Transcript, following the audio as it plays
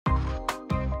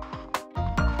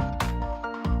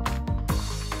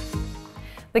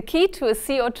The key to a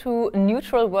CO2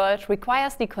 neutral world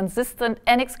requires the consistent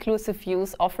and exclusive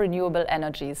use of renewable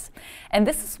energies. And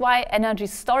this is why energy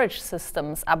storage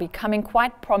systems are becoming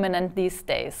quite prominent these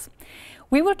days.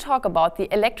 We will talk about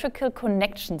the electrical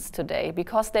connections today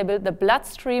because they build the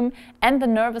bloodstream and the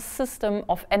nervous system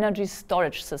of energy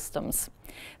storage systems.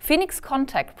 Phoenix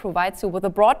Contact provides you with a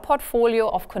broad portfolio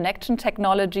of connection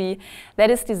technology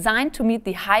that is designed to meet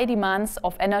the high demands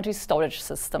of energy storage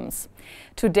systems.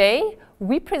 Today,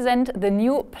 we present the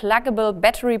new pluggable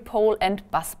battery pole and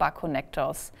busbar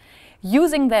connectors.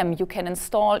 Using them, you can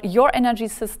install your energy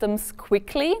systems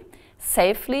quickly,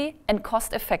 safely, and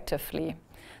cost-effectively.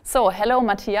 So, hello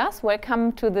Matthias,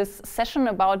 welcome to this session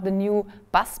about the new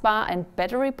busbar and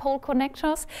battery pole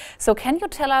connectors. So can you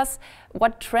tell us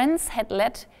what trends had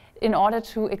led in order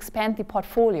to expand the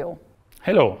portfolio?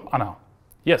 Hello, Anna.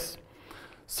 Yes.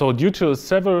 So due to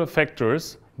several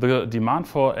factors, the demand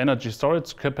for energy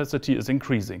storage capacity is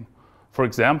increasing. For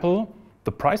example,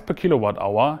 the price per kilowatt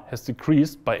hour has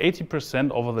decreased by 80%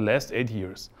 over the last 8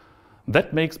 years.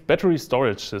 That makes battery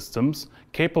storage systems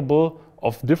capable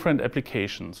of different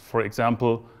applications, for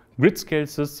example, grid-scale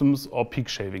systems or peak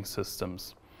shaving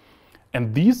systems.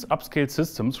 And these upscale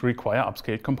systems require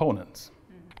upscale components.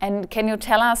 And can you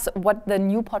tell us what the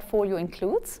new portfolio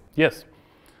includes? Yes.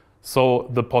 So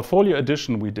the portfolio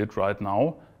addition we did right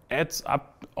now adds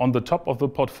up on the top of the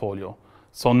portfolio.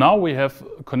 So now we have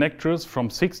connectors from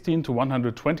 16 to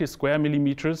 120 square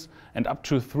millimeters and up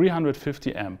to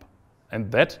 350 amp.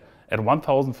 And that at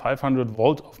 1500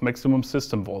 volt of maximum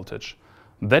system voltage.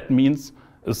 That means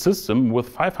a system with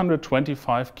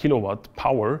 525 kilowatt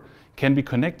power can be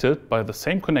connected by the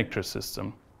same connector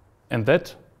system. And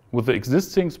that with the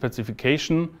existing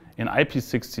specification in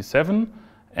IP67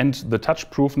 and the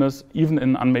touch-proofness even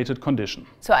in unmated condition.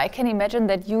 So I can imagine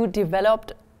that you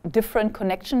developed different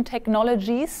connection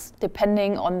technologies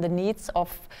depending on the needs of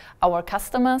our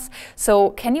customers. So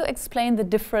can you explain the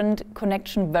different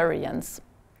connection variants?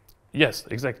 Yes,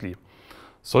 exactly.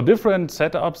 So different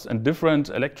setups and different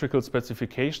electrical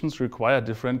specifications require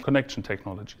different connection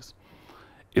technologies.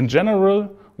 In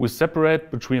general, we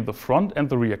separate between the front and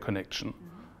the rear connection.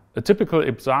 A typical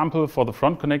example for the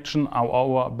front connection are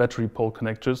our battery pole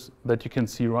connectors that you can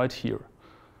see right here.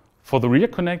 For the rear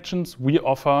connections, we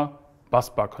offer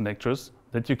busbar connectors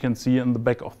that you can see in the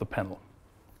back of the panel.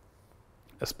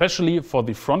 Especially for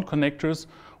the front connectors,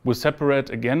 we separate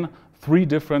again 3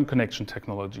 different connection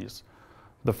technologies.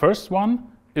 The first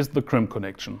one is the crimp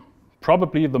connection,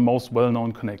 probably the most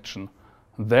well-known connection.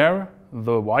 There,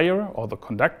 the wire or the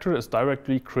conductor is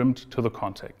directly crimped to the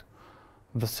contact.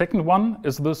 The second one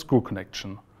is the screw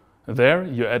connection. There,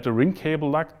 you add a ring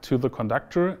cable lug to the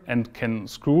conductor and can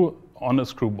screw on a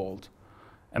screw bolt.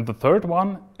 And the third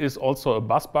one is also a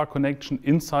busbar connection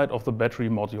inside of the battery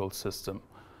module system.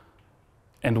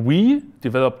 And we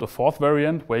developed a fourth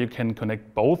variant where you can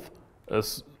connect both a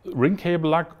ring cable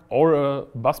lug or a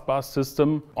busbar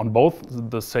system on both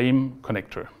the same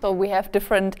connector. So we have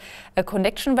different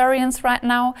connection variants right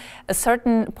now. A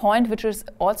certain point which is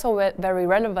also very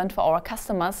relevant for our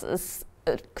customers is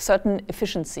a certain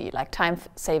efficiency, like time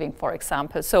saving, for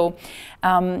example. So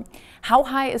how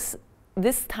high is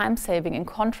this time saving in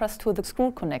contrast to the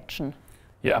screw connection?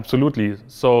 Yeah, absolutely.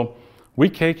 So we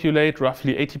calculate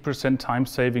roughly 80% time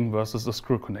saving versus a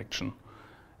screw connection.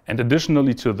 And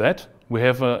additionally to that, we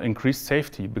have increased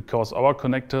safety because our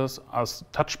connectors are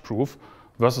touch-proof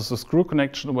versus a screw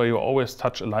connection where you always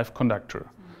touch a live conductor.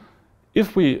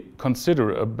 If we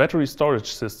consider a battery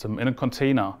storage system in a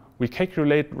container, we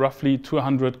calculate roughly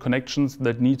 200 connections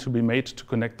that need to be made to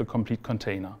connect the complete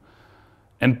container.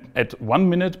 And at 1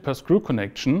 minute per screw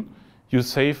connection, you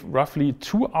save roughly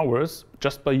 2 hours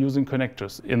just by using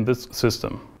connectors in this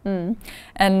system.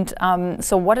 And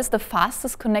so what is the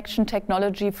fastest connection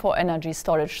technology for energy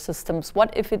storage systems?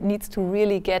 What if it needs to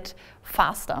really get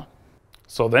faster?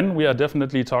 So then we are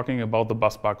definitely talking about the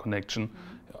busbar connection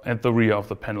at the rear of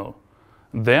the panel.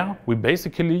 There we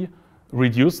basically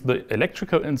reduce the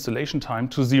electrical installation time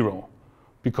to 0.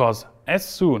 Because as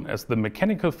soon as the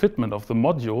mechanical fitment of the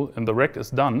module in the rack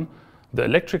is done, the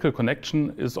electrical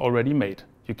connection is already made.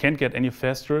 You can't get any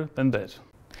faster than that.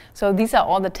 So these are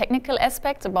all the technical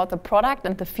aspects about the product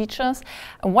and the features.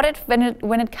 And what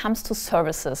when it comes to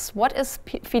services, what is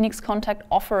Phoenix Contact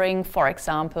offering, for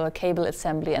example, cable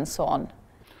assembly and so on?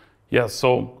 Yeah,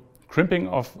 so crimping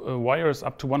of wires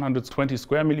up to 120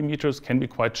 square millimeters can be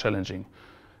quite challenging.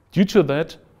 Due to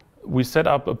that, we set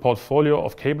up a portfolio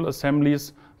of cable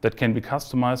assemblies that can be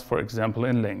customized, for example,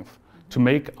 in length, to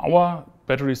make our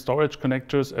battery storage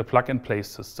connectors a plug-and-play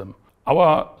system.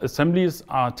 Our assemblies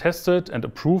are tested and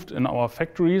approved in our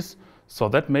factories, So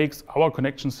that makes our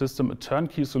connection system a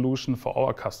turnkey solution for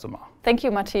our customer. Thank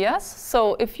you, Matthias.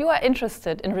 So if you are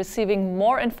interested in receiving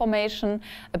more information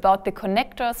about the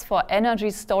connectors for energy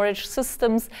storage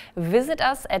systems, visit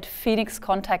us at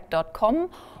phoenixcontact.com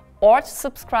or to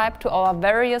subscribe to our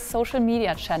various social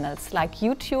media channels like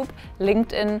YouTube,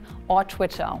 LinkedIn or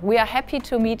Twitter. We are happy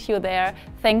to meet you there.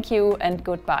 Thank you and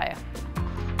goodbye.